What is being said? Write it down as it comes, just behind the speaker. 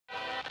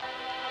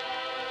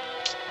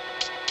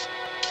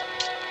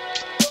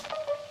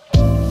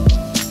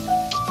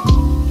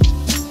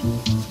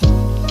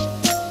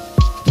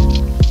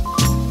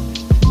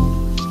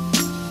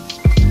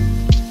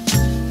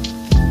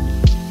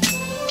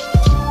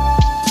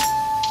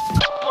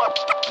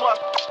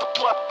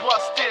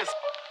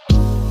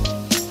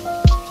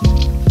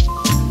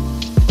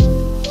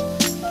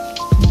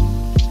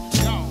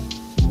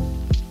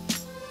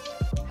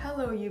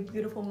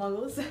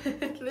muggles.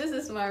 This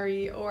is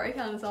Marie or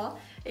Hyunseo,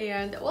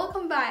 and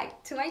welcome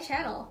back to my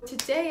channel.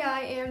 Today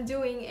I am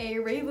doing a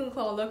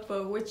Ravenclaw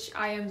lookbook, which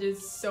I am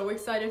just so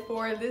excited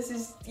for. This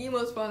is the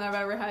most fun I've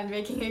ever had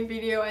making a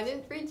video, and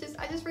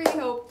I just really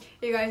hope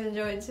you guys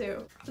enjoy it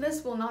too.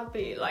 This will not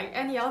be like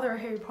any other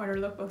Harry Potter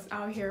lookbooks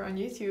out here on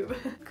YouTube,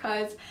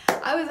 because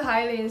I was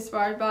highly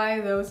inspired by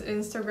those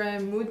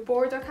Instagram mood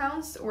board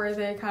accounts where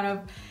they kind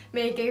of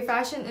make a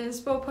fashion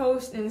inspo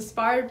post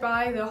inspired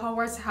by the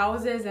Hogwarts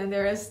houses and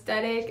their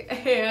aesthetic,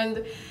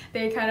 and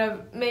they kind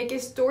of make a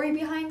story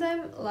behind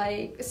them,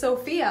 like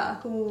Sophia,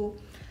 who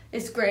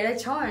is great at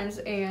charms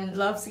and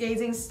loves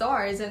gazing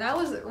stars. And I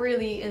was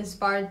really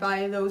inspired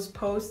by those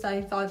posts.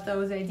 I thought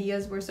those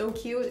ideas were so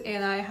cute,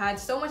 and I had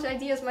so much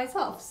ideas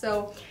myself.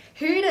 So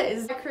here it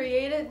is. I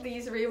created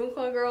these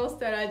Ravenclaw girls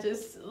that I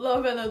just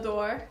love and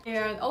adore.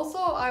 And also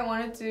I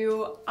wanted to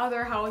do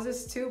other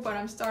houses too, but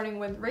I'm starting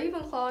with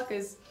Ravenclaw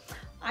because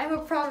I'm a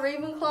proud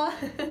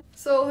Ravenclaw.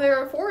 So there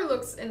are 4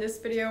 looks in this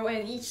video,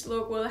 and each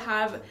look will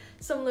have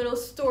some little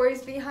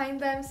stories behind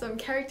them, some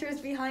characters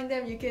behind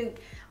them. You can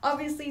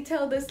obviously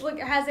tell this look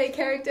has a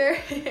character.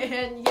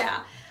 And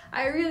yeah,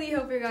 I really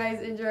hope you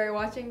guys enjoy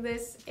watching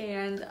this,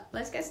 and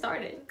let's get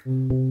started.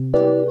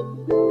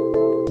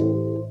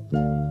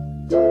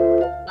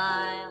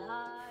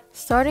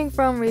 Starting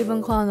from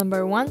Ravenclaw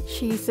number 1,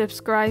 she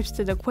subscribes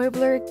to the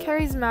Quibbler,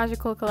 carries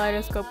magical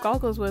kaleidoscope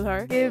goggles with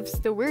her, gives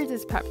the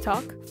weirdest pep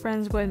talk,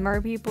 friends with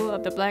merpeople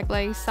of the Black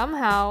Lake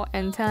somehow,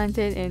 and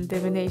talented in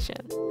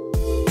divination.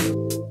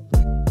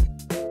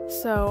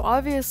 So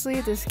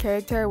obviously this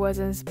character was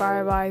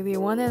inspired by the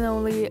one and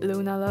only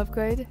Luna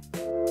Lovegood.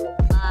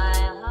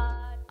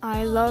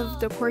 I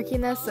love the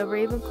quirkiness of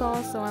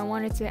Ravenclaw, so I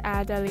wanted to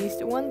add at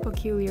least one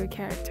peculiar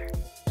character.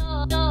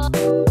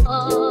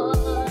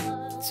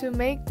 To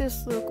make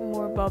this look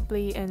more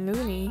bubbly and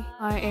loony,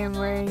 I am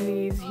wearing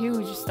these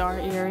huge star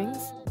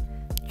earrings.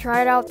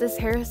 Tried out this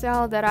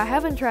hairstyle that I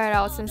haven't tried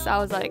out since I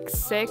was like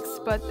 6,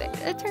 but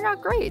it turned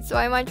out great, so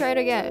I might try it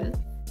again.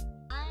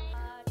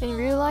 In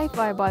real life,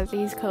 I bought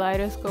these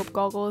kaleidoscope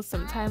goggles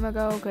some time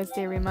ago because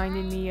they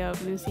reminded me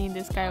of Lucy in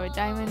the Sky with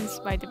Diamonds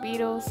by the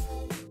Beatles.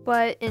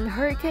 But in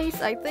her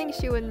case, I think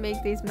she would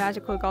make these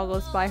magical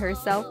goggles by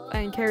herself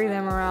and carry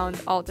them around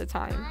all the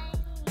time.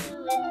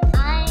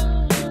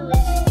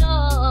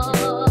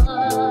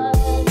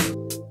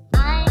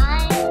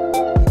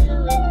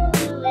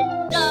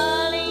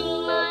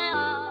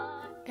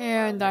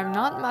 And I'm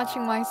not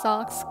matching my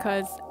socks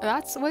because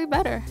that's way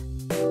better.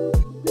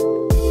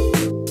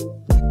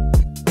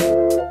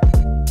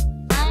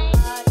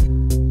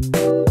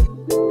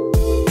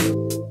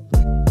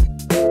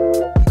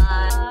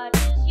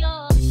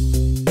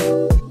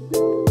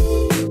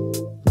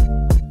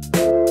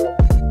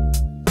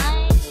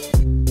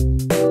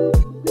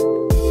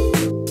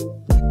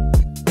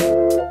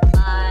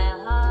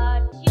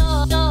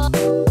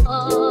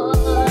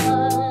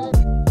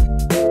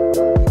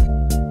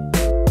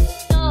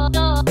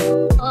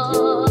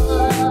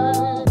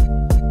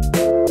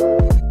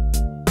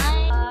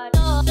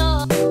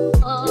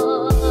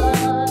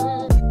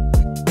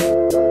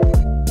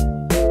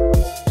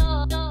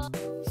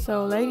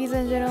 So ladies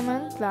and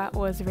gentlemen, that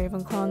was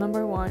Ravenclaw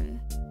number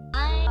 1.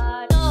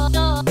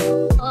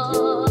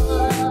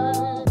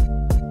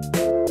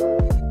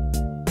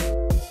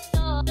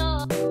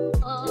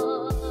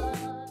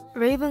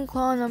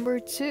 Ravenclaw number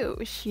 2.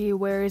 She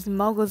wears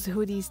muggles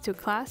hoodies to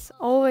class,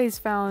 always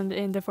found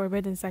in the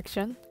forbidden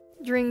section.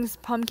 Drinks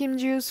pumpkin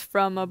juice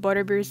from a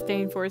butterbeer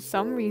stain for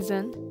some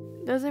reason.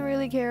 Doesn't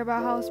really care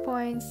about house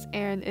points,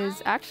 and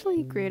is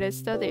actually great at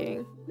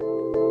studying.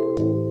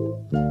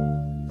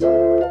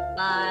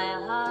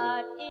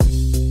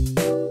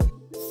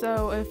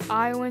 So if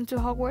I went to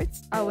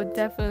Hogwarts, I would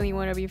definitely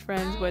want to be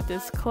friends with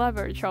this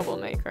clever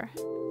troublemaker.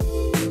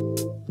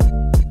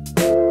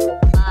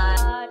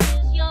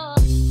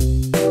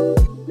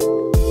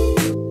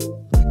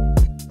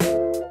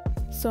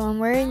 So I'm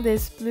wearing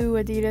this blue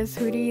Adidas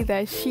hoodie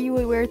that she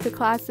would wear to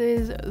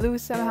classes,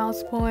 lose some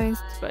house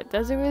points, but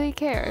doesn't really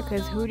care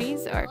because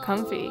hoodies are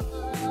comfy.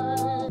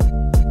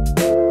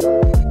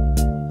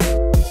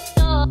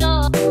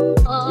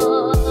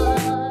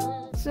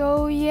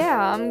 So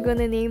yeah, I'm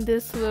gonna name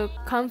this look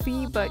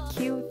comfy but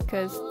cute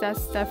because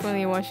that's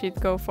definitely what she'd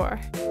go for.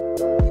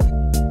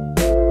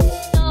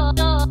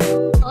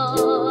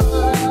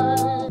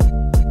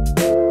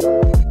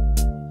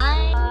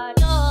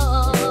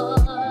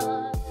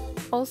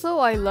 Also,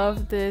 I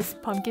love this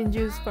pumpkin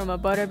juice from a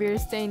butterbeer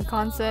stain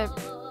concept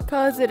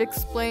because it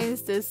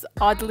explains this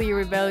oddly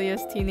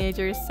rebellious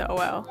teenager so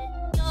well.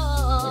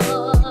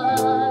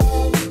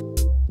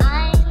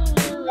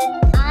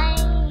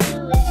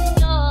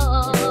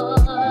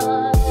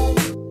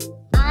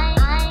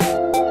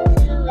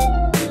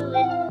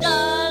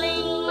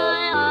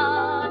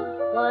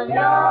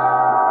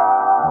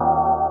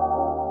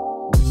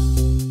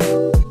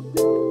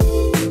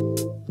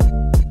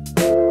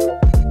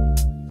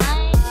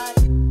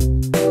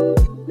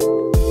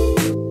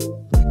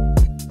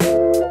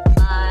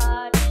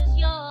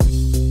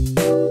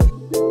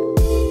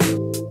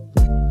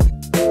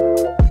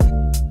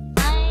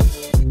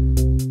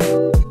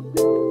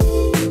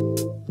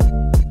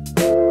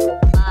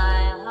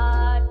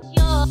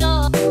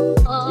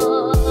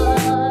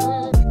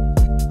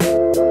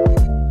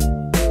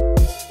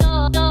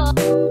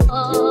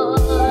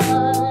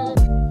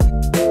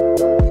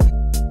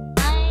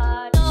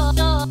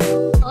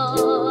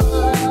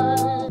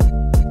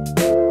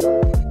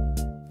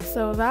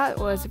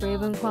 was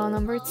Ravenclaw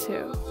number 2.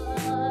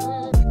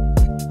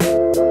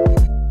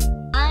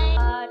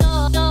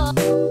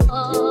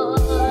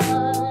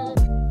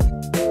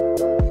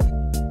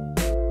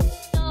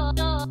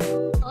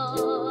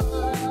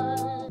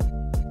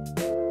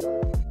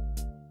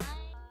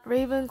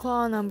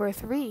 Ravenclaw number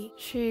 3.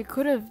 She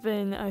could have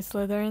been a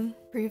Slytherin.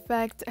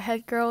 Prefect,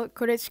 head girl,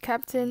 Quidditch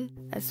captain,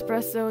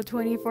 espresso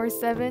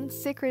 24/7,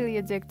 secretly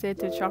addicted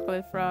to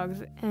chocolate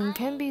frogs, and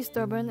can be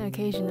stubborn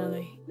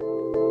occasionally.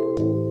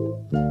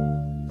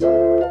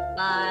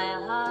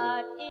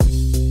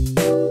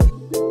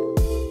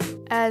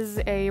 As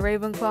a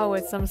Ravenclaw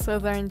with some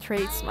Slytherin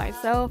traits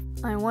myself,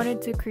 I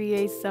wanted to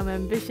create some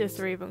ambitious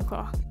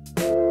Ravenclaw.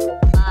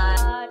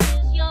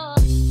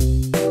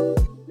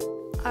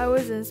 I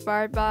was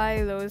inspired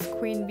by those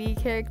Queen Bee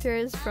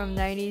characters from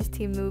 90s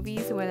teen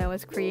movies when I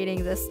was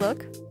creating this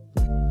look.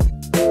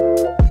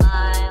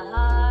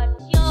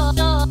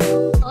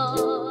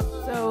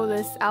 So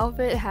this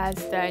outfit has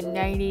that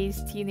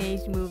 90s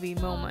teenage movie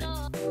moment.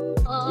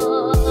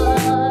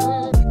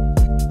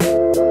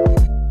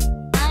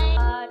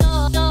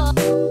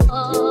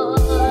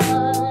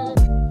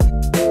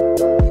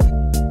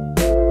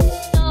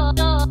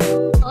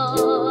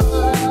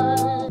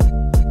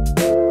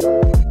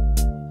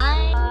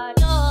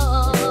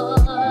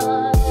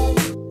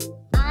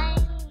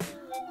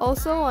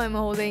 Also, I'm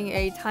holding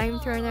a time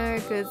turner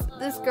because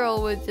this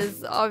girl would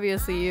just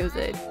obviously use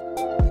it.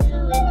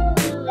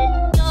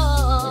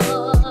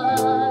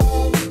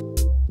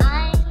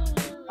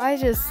 I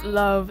just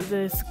love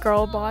this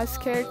girl boss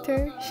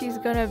character. She's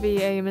gonna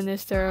be a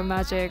minister of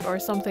magic or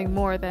something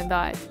more than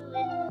that.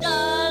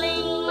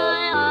 Darling,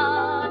 my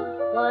heart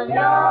was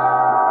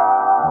yours.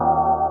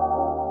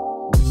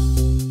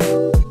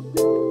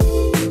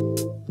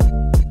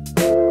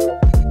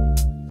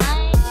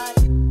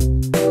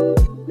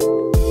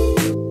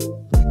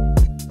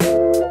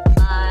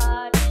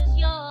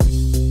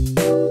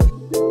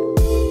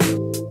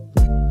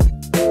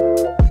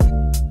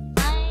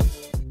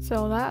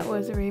 So that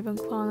was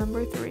Ravenclaw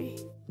number 3.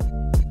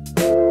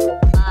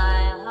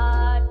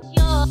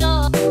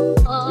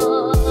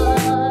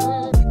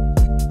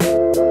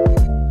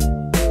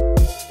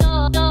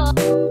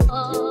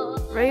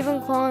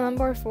 Ravenclaw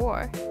number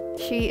 4.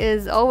 She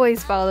is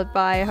always followed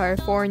by her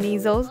 4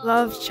 Neasels,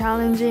 loves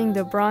challenging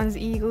the bronze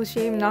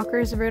eagle-shaped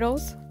knockers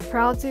riddles,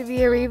 proud to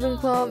be a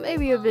Ravenclaw,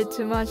 maybe a bit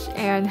too much,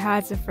 and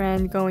has a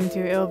friend going to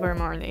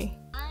Ilvermorny.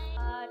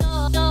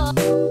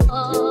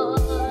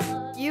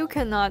 You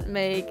cannot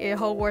make a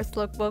Hogwarts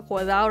lookbook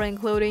without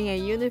including a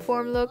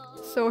uniform look,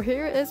 so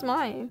here is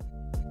mine.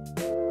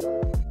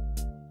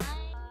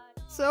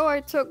 So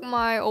I took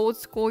my old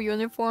school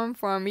uniform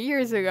from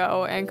years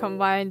ago and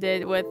combined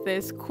it with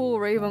this cool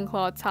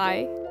Ravenclaw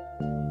tie.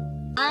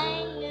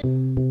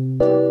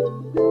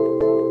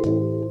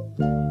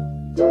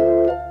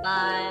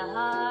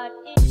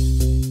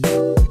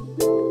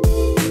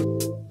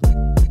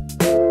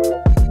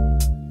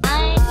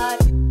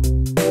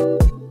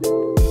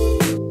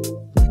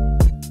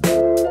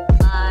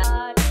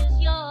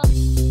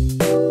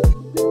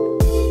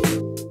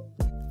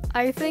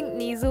 I think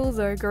Neasels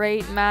are a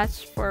great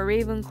match for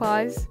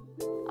Ravenclaws.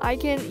 I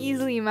can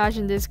easily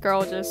imagine this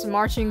girl just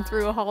marching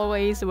through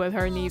hallways with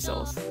her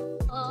Neasels.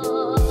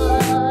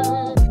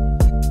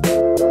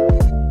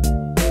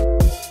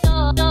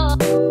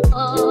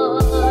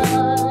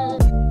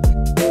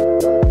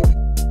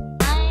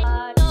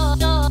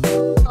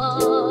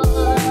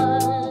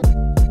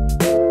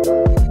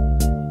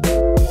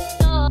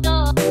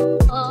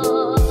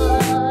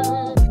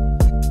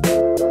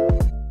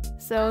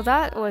 So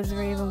that was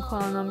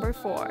Ravenclaw number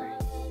 4.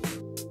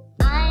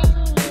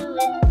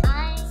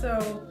 So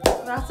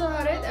that's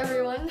about it,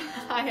 everyone.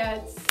 I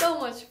had so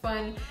much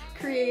fun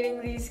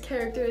creating these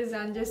characters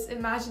and just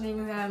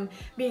imagining them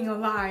being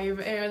alive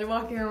and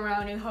walking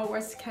around in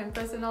Hogwarts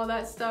campus and all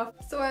that stuff.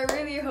 So I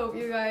really hope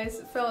you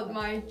guys felt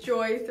my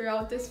joy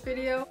throughout this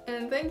video.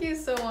 And thank you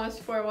so much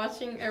for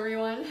watching,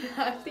 everyone.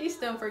 Please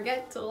don't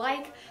forget to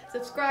like,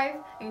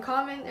 subscribe, and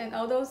comment and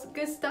all those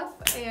good stuff.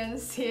 And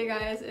see you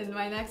guys in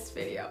my next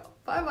video.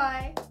 Bye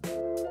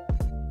bye!